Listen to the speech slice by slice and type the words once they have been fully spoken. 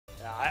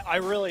I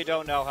really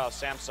don't know how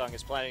Samsung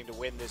is planning to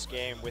win this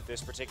game with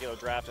this particular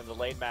draft and the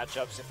lane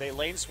matchups. If they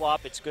lane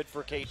swap, it's good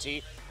for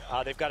KT.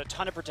 They've got a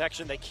ton of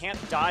protection. They can't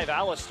dive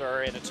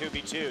Alistar in a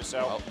 2v2,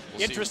 so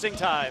we'll interesting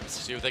times.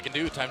 See what they can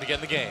do. Time to get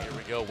in the game. Here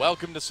we go.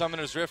 Welcome to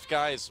Summoner's Rift,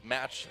 guys.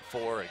 Match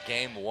for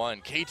game 1.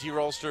 KT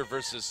Rolster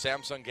versus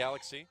Samsung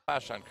Galaxy.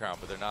 Flash on Crown,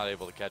 but they're not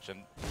able to catch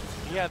him.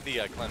 He had the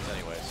cleanse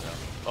anyway, so.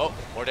 Oh,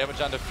 more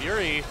damage onto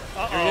Fury.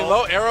 Fury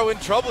low, Arrow in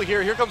trouble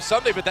here. Here comes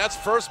Someday, but that's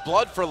first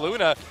blood for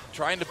Luna.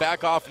 Trying to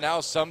back off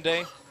now,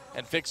 Someday.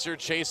 And Fixer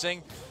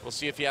chasing. We'll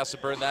see if he has to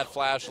burn that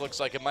flash.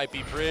 Looks like it might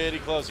be pretty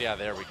close. Yeah,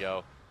 there we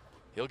go.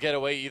 He'll get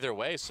away either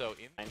way, so.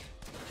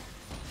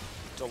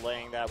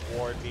 Delaying that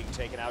ward being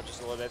taken out just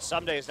a little bit.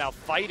 Someday is now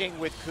fighting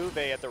with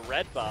Kube at the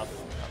red buff.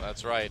 Oh,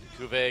 that's right.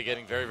 Kube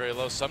getting very, very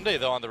low. Someday,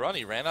 though, on the run.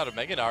 He ran out of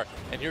Meganar,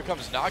 and here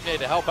comes Nagne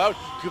to help out.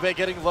 Kube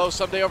getting low.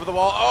 Someday over the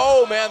wall.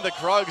 Oh, man, the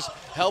Krugs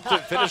helped him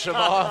finish him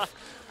off.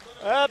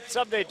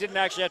 Someday didn't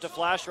actually have to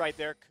flash right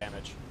there.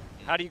 Damage.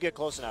 How do you get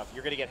close enough?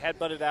 You're going to get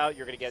headbutted out.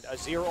 You're going to get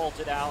Azir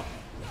ulted out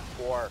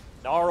or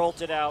Gnar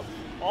ulted out.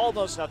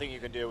 Almost nothing you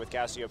can do with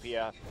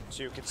Cassiopeia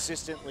to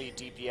consistently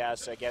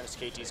DPS against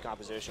KT's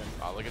composition.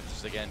 Oh, look at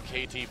this again.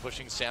 KT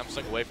pushing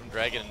Samsung away from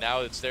Dragon, and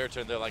now it's their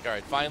turn. They're like, all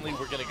right, finally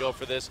we're going to go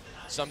for this.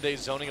 Someday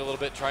zoning a little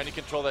bit, trying to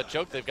control that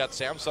choke. They've got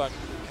Samsung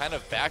kind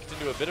of backed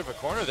into a bit of a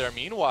corner there.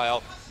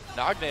 Meanwhile,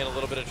 Nagne in a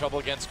little bit of trouble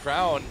against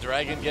Crown.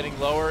 Dragon getting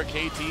lower.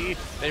 KT,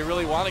 they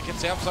really want it. Can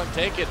Samsung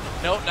take it?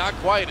 No, not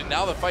quite. And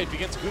now the fight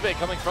begins. Kube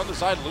coming from the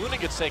side. Luna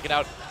gets taken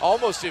out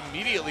almost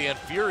immediately, and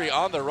Fury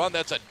on the run.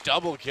 That's a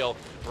double kill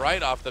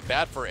right off the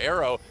bat for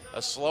Arrow.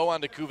 A slow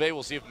onto Kube.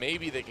 We'll see if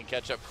maybe they can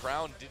catch up.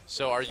 Crown.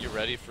 So are you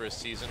ready for a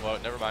season? Well,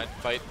 never mind.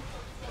 Fight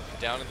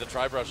down in the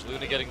tri-brush.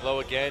 Luna getting low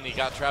again. He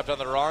got trapped on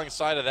the wrong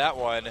side of that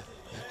one.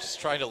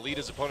 Just trying to lead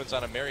his opponents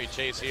on a merry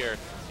chase here.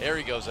 There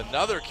he goes.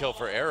 Another kill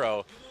for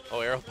Arrow. Oh,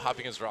 Arrow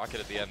popping his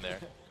rocket at the end there.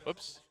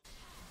 Whoops.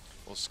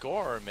 Well,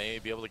 Score may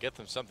be able to get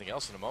them something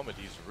else in a moment.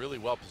 He's really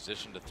well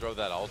positioned to throw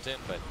that ult in,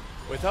 but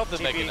without the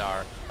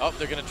Meganar. Oh,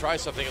 they're going to try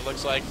something, it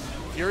looks like.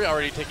 Fury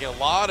already taking a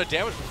lot of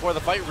damage before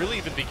the fight really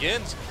even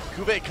begins.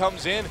 Kube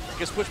comes in,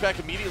 gets pushed back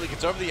immediately,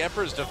 gets over the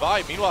Emperor's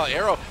Divide. Meanwhile,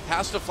 Arrow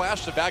has to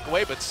flash to back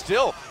away, but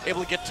still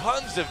able to get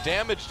tons of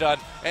damage done.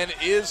 And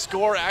is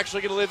Score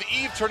actually going to live?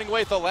 Eve turning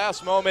away at the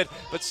last moment,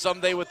 but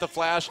Someday with the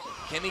flash.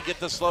 Can he get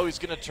the slow? He's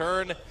going to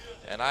turn,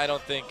 and I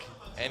don't think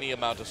any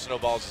amount of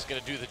snowballs is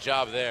going to do the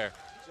job there.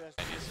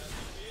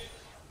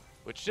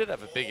 Which did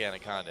have a big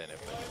Anaconda in it.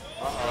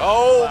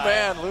 Oh,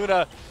 man,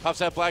 Luna pops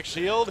that black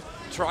shield,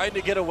 trying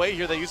to get away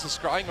here. They use the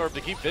Scrying Orb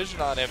to keep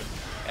vision on him.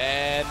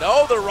 And,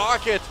 oh, the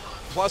rocket,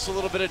 plus a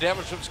little bit of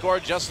damage from Score,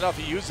 just enough.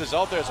 He used his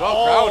ult there as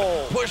well.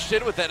 Crowd pushed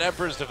in with that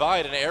Emperor's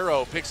Divide, and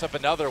Arrow picks up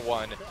another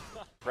one.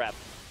 Prep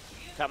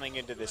coming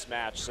into this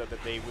match so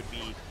that they would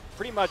be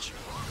pretty much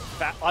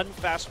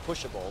unfast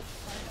pushable.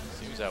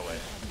 Seems that way.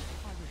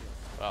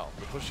 Well,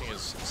 the pushing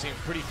seemed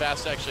pretty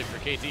fast actually for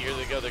KT. Here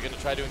they go. They're going to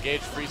try to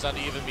engage. Freeze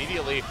onto Eve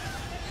immediately.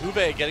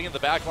 Kube getting in the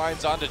back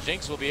lines onto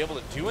Jinx will be able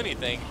to do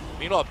anything.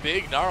 Meanwhile,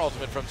 big Gnar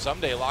ultimate from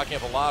Someday, locking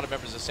up a lot of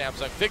members of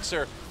Samsung.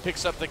 Fixer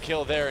picks up the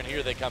kill there, and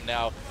here they come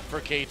now for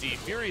KT.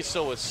 Fury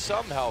still with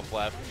some health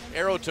left.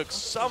 Arrow took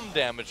some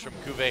damage from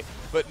Kube,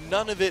 but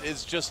none of it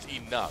is just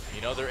enough.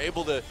 You know, they're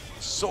able to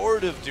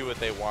sort of do what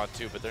they want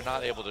to, but they're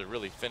not able to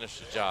really finish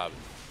the job.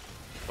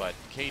 But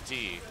KT,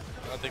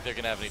 I don't think they're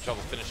going to have any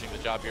trouble finishing the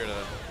job here in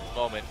a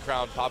moment.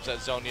 Crown pops at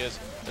Zonia's.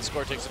 The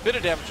Score takes a bit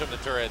of damage from the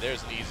turret.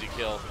 There's an easy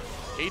kill.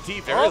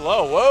 KT very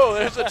low. Whoa,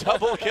 there's a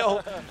double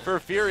kill for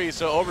Fury.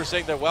 So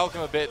overstaying their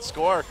welcome a bit.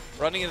 Score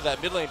running into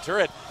that mid lane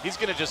turret. He's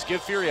going to just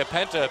give Fury a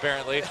penta,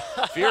 apparently.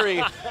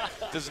 Fury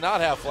does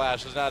not have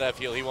flash, does not have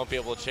heal. He won't be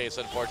able to chase,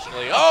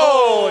 unfortunately.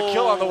 Oh, a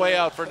kill on the way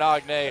out for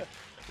Nagne.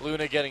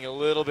 Luna getting a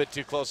little bit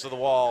too close to the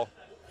wall.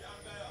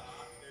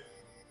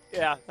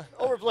 Yeah,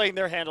 overplaying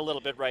their hand a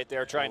little bit right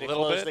there, trying to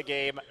close the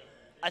game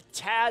a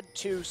tad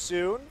too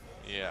soon.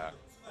 Yeah.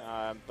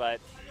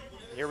 But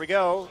here we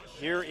go.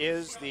 Here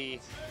is the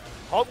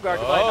home guard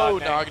by Nagne.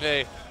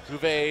 Nagne.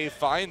 Kube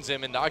finds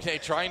him, and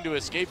Nagne trying to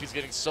escape. He's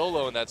getting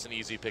solo, and that's an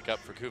easy pickup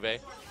for Kube.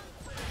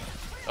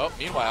 Oh,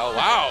 meanwhile,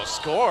 wow,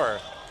 Score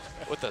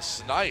with a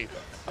snipe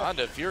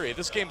onto Fury.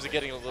 This game's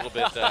getting a little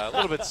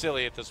bit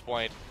silly at this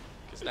point,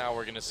 because now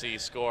we're going to see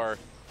Score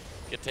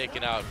get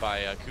taken out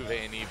by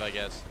Kube and Eve, I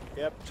guess.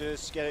 Yep,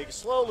 just getting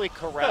slowly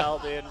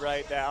corralled in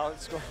right now.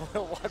 It's going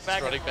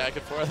running back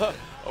and forth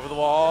over the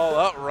wall,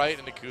 up right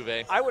into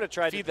Kube. I would have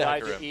tried to die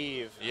to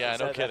Eve. Yeah,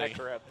 no kidding.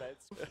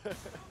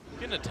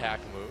 Get an attack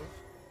move.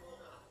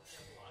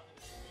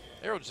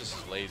 Arrow's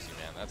just lazy,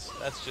 man.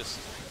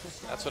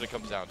 That's what it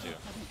comes down to.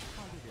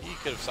 He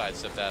could have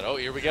sidestepped that. Oh,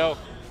 here we go.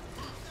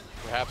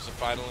 Perhaps a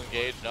final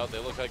engage. No, they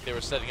look like they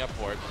were setting up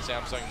for it. But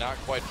Samsung not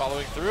quite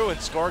following through, and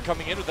Score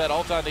coming in with that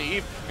ult onto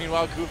Eve.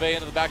 Meanwhile, Kube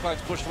into the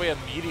backline's pushed away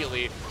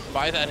immediately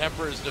by that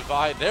Emperor's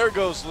Divide. There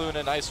goes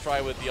Luna. Nice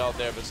try with the ult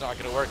there, but it's not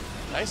going to work.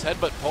 Nice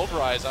headbutt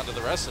pulverize onto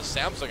the rest of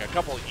Samsung. A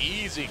couple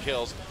easy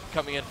kills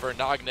coming in for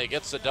Nagne.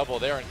 Gets the double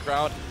there, and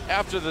Crown,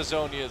 after the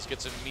Zonias,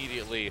 gets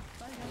immediately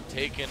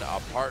taken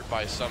apart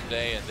by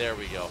someday, and there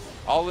we go.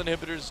 All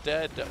inhibitors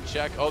dead,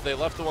 check. Oh, they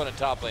left the one in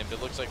top lane, but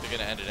it looks like they're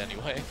gonna end it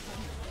anyway.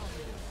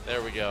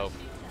 There we go.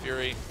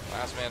 Fury,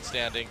 last man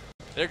standing.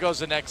 There goes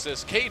the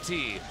Nexus.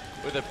 KT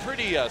with a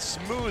pretty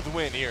smooth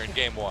win here in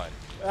game 1.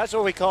 That's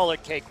what we call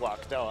it,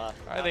 cakewalk, though.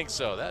 I think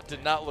so. That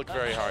did not look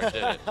very hard,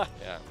 did it?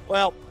 Yeah.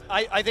 Well,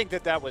 I think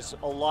that was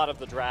a lot of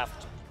the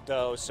draft,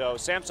 though, so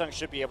Samsung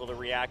should be able to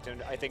react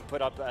and I think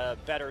put up a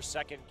better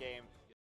second game.